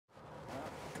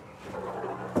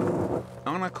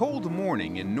On a cold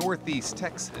morning in northeast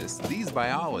Texas, these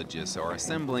biologists are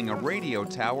assembling a radio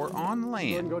tower on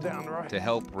land to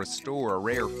help restore a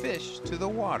rare fish to the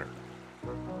water.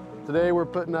 Today we're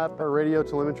putting up a radio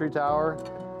telemetry tower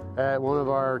at one of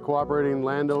our cooperating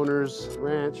landowners'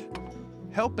 ranch.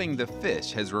 Helping the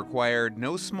fish has required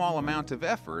no small amount of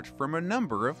effort from a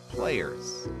number of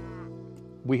players.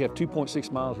 We have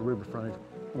 2.6 miles of river frontage.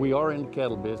 We are in the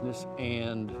cattle business,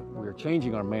 and we're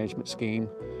changing our management scheme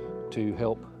to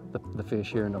help the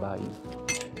fish here in the bayou.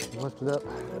 Lift it up.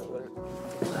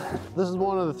 This is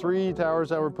one of the 3 towers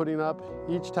that we're putting up.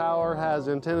 Each tower has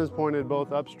antennas pointed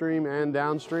both upstream and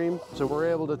downstream, so we're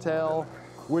able to tell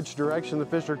which direction the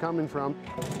fish are coming from.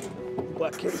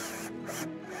 Black kitty.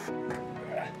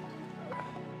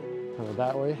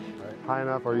 That way, high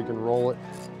enough, or you can roll it.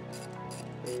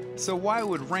 So why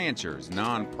would ranchers,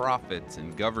 nonprofits,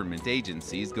 and government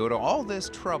agencies go to all this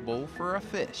trouble for a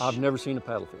fish? I've never seen a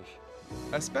paddlefish.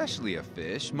 Especially a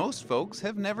fish most folks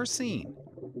have never seen.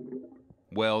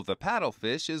 Well, the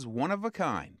paddlefish is one of a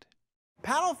kind.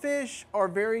 Paddlefish are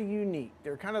very unique.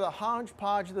 They're kind of the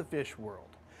hodgepodge of the fish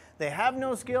world. They have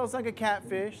no scales like a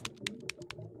catfish.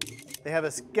 They have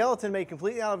a skeleton made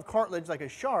completely out of cartilage like a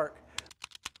shark,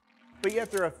 but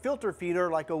yet they're a filter feeder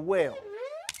like a whale.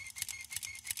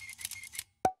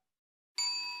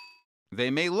 They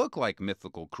may look like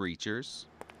mythical creatures,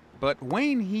 but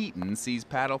Wayne Heaton sees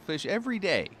paddlefish every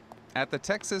day at the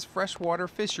Texas Freshwater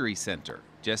Fishery Center,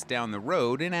 just down the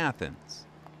road in Athens.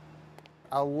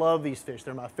 I love these fish.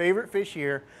 They're my favorite fish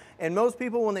here, and most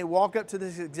people, when they walk up to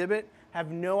this exhibit, have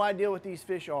no idea what these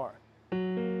fish are.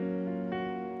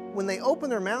 When they open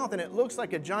their mouth and it looks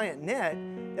like a giant net,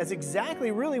 that's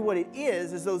exactly really what it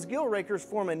is those gill rakers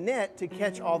form a net to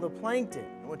catch all the plankton,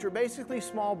 which are basically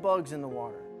small bugs in the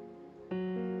water.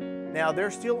 Now,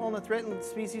 they're still on the threatened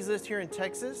species list here in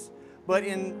Texas, but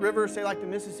in rivers, say like the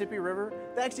Mississippi River,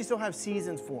 they actually still have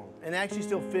seasons for them, and actually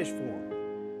still fish for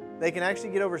them. They can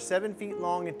actually get over 7 feet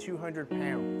long and 200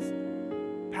 pounds.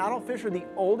 Paddlefish are the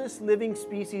oldest living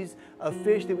species of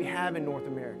fish that we have in North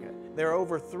America. They're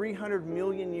over 300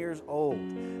 million years old.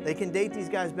 They can date these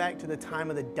guys back to the time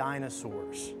of the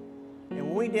dinosaurs. And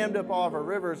when we dammed up all of our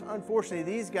rivers, unfortunately,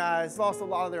 these guys lost a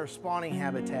lot of their spawning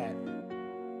habitat.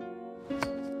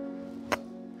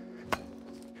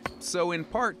 So in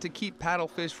part to keep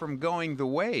paddlefish from going the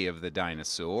way of the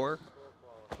dinosaur,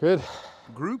 Good.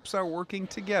 groups are working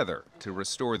together to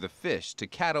restore the fish to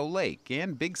Caddo Lake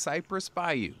and Big Cypress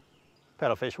Bayou.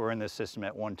 Paddlefish were in this system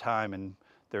at one time, and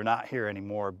they're not here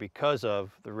anymore because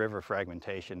of the river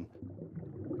fragmentation.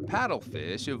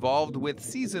 Paddlefish evolved with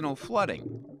seasonal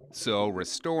flooding, so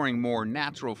restoring more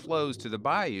natural flows to the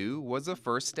bayou was a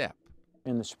first step.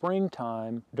 In the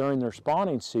springtime, during their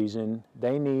spawning season,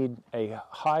 they need a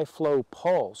high flow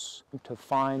pulse to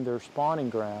find their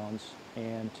spawning grounds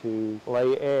and to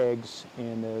lay eggs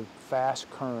in the fast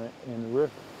current in the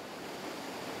river.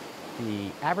 The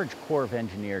average Corps of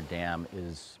Engineer dam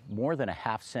is more than a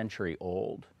half-century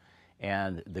old,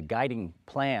 and the guiding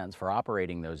plans for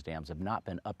operating those dams have not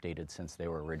been updated since they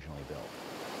were originally built.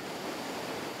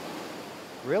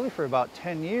 Really, for about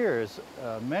 10 years,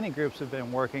 many groups have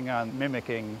been working on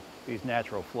mimicking these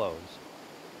natural flows.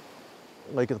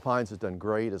 Lake of the Pines has done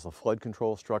great as a flood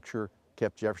control structure,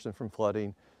 kept Jefferson from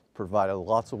flooding, provided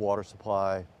lots of water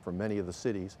supply for many of the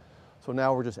cities. So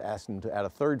now we're just asking them to add a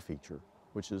third feature,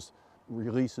 which is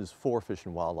releases for fish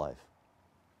and wildlife.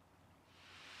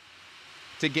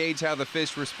 To gauge how the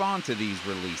fish respond to these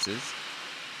releases,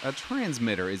 a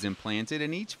transmitter is implanted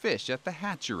in each fish at the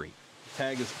hatchery.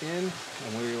 Tag is in,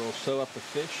 and we will sew up the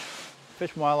fish.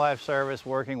 Fish and Wildlife Service,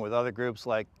 working with other groups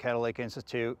like Caddo Lake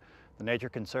Institute, the Nature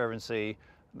Conservancy,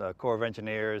 the Corps of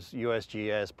Engineers,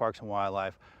 USGS, Parks and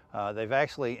Wildlife, they've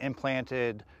actually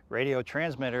implanted radio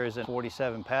transmitters in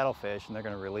 47 paddlefish, and they're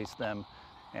going to release them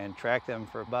and track them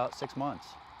for about 6 months.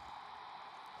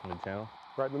 Channel.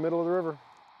 Right in the middle of the river.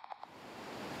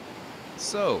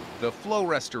 So, the flow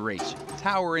restoration,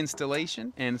 tower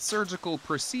installation, and surgical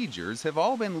procedures have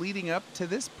all been leading up to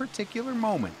this particular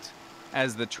moment,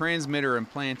 as the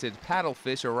transmitter-implanted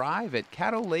paddlefish arrive at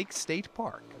Caddo Lake State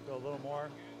Park. Go a little more.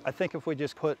 I think if we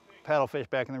just put paddlefish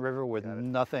back in the river with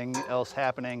nothing else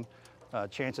happening,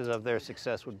 chances of their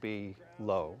success would be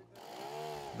low.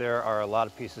 There are a lot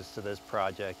of pieces to this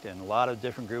project and a lot of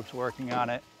different groups working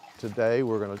on it. Today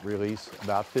we're going to release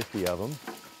about 50 of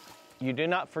them. You do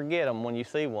not forget them when you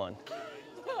see one.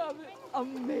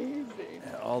 Amazing.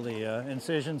 Yeah, all the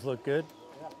incisions look good.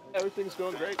 Everything's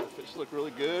going great. The fish look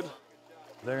really good.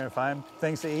 They're going to find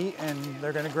things to eat, and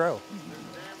they're going to grow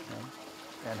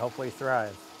and hopefully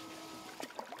thrive.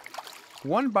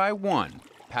 One by one,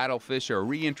 paddlefish are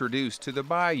reintroduced to the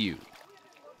bayou.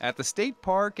 At the state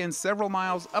park and several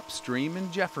miles upstream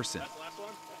in Jefferson.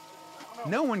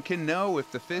 No one can know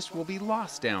if the fish will be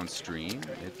lost downstream,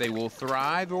 if they will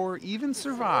thrive or even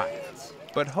survive.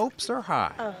 But hopes are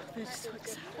high. Oh, that's so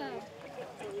exciting.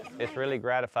 It's really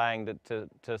gratifying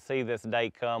to see this day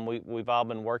come. We've all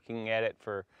been working at it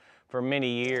for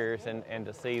many years, and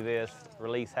to see this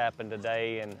release happen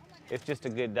today, and it's just a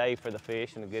good day for the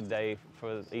fish and a good day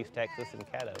for East Texas and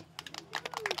Caddo.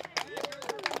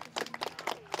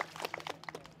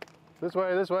 This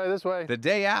way, this way, this way. The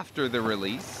day after the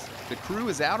release, the crew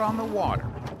is out on the water.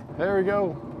 There we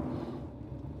go.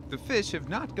 The fish have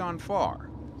not gone far.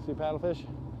 See paddlefish?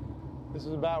 This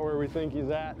is about where we think he's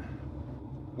at.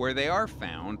 Where they are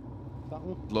found,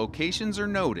 Something? locations are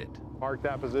noted, Mark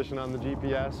that position on the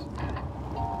GPS.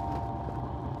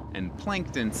 and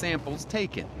plankton samples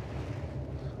taken.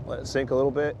 Let it sink a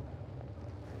little bit.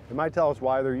 It might tell us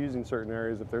why they're using certain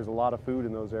areas if there's a lot of food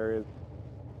in those areas.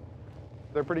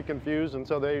 They're pretty confused, and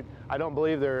so I don't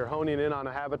believe they're honing in on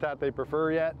a habitat they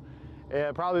prefer yet.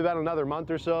 Probably about another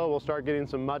month or so, we'll start getting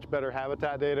some much better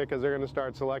habitat data because they're going to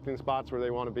start selecting spots where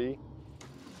they want to be.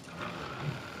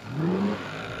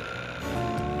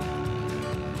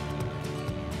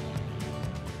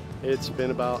 It's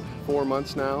been about 4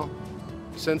 months now.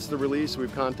 Since the release,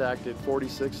 we've contacted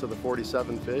 46 of the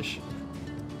 47 fish.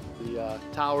 The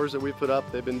towers that we put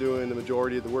up, they've been doing the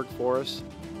majority of the work for us.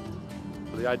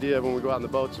 The idea when we go out in the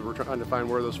boats is we're trying to find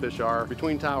where those fish are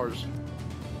between towers.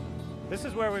 This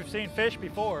is where we've seen fish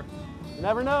before. You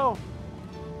never know.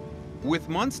 With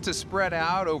months to spread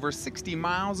out over 60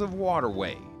 miles of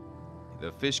waterway,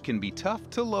 the fish can be tough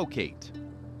to locate.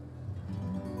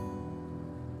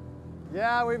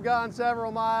 Yeah, we've gone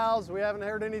several miles. We haven't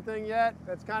heard anything yet.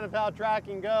 That's kind of how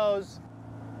tracking goes.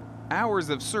 Hours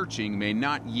of searching may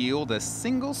not yield a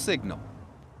single signal.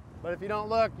 But if you don't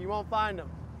look, you won't find them.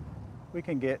 We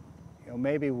can get,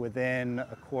 maybe within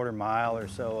a quarter mile or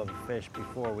so of a fish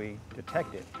before we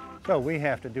detect it. So we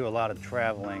have to do a lot of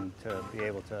traveling to be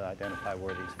able to identify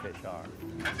where these fish are.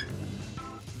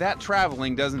 That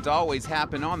traveling doesn't always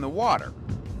happen on the water.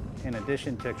 In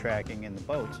addition to tracking in the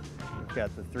boats, we've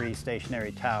got the 3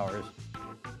 stationary towers.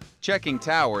 Checking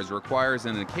towers requires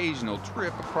an occasional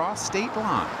trip across state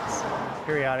lines.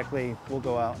 Periodically, we'll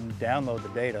go out and download the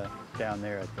data down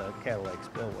there at the Caddo Lake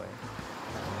Spillway.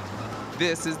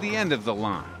 This is the end of the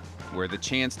line, where the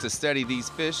chance to study these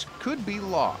fish could be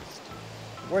lost.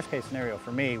 Worst case scenario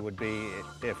for me would be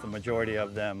if the majority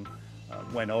of them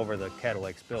went over the Caddo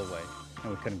Lake Spillway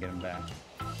and we couldn't get them back.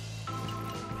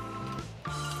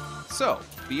 So,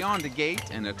 beyond a gate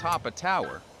and atop a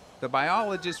tower, the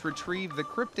biologists retrieve the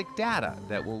cryptic data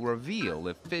that will reveal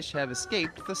if fish have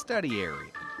escaped the study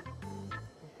area.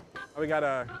 We got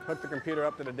to hook the computer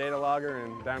up to the data logger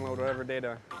and download whatever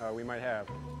data we might have.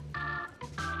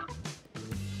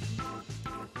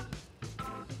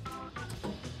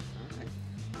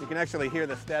 You can actually hear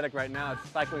the static right now. It's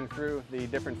cycling through the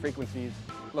different frequencies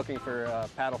looking for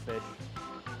paddlefish.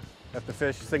 If the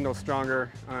fish signals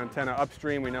stronger on antenna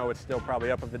upstream, we know it's still probably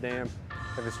up of the dam.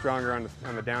 If it's stronger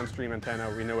on the downstream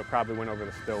antenna, we know it probably went over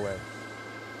the spillway.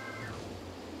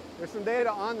 There's some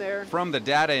data on there. From the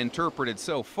data interpreted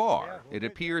so far, it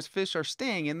appears fish are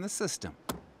staying in the system.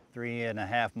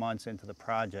 3.5 months into the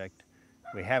project,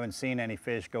 we haven't seen any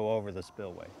fish go over the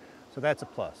spillway. So that's a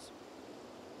plus.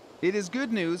 It is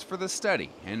good news for the study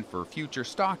and for future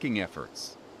stocking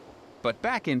efforts. But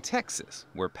back in Texas,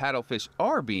 where paddlefish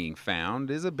are being found,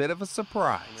 is a bit of a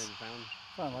surprise.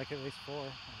 Sound like at least 4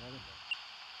 already.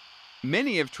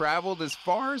 Many have traveled as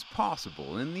far as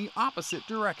possible in the opposite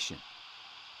direction.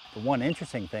 The one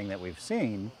interesting thing that we've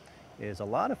seen is a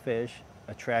lot of fish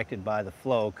attracted by the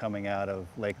flow coming out of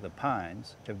Lake of the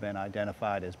Pines have been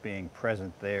identified as being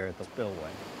present there at the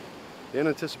spillway. The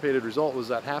unanticipated result was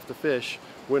that half the fish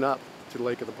went up to the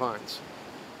Lake of the Pines.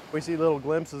 We see little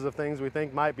glimpses of things we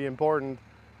think might be important,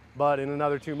 but in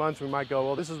another 2 months we might go,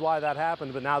 well, this is why that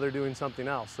happened, but now they're doing something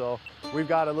else. So we've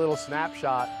got a little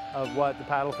snapshot of what the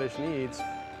paddlefish needs,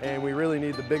 and we really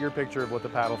need the bigger picture of what the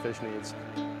paddlefish needs.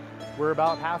 We're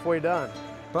about halfway done.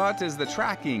 But as the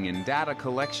tracking and data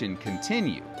collection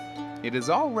continue, it is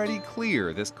already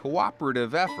clear this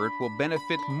cooperative effort will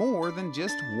benefit more than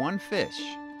just one fish.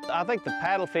 I think the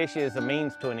paddlefish is a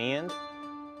means to an end.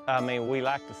 I mean, we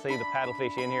like to see the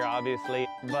paddlefish in here, obviously,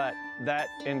 but that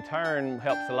in turn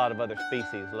helps a lot of other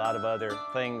species, a lot of other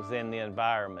things in the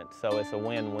environment, so it's a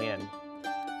win-win.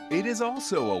 It is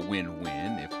also a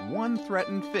win-win if one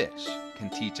threatened fish can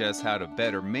teach us how to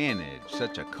better manage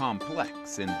such a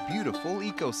complex and beautiful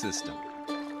ecosystem.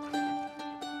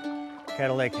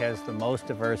 Caddo Lake has the most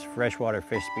diverse freshwater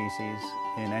fish species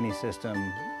in any system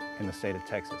in the state of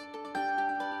Texas.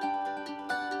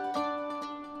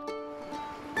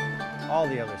 All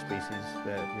the other species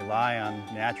that rely on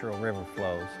natural river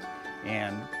flows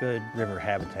and good river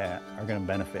habitat are going to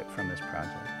benefit from this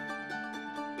project.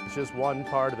 It's just one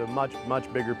part of a much,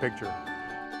 much bigger picture.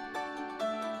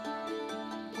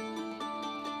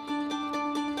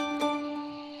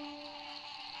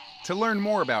 To learn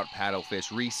more about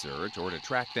paddlefish research or to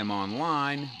track them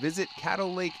online, visit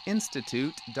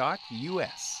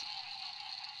cattlelakeinstitute.us.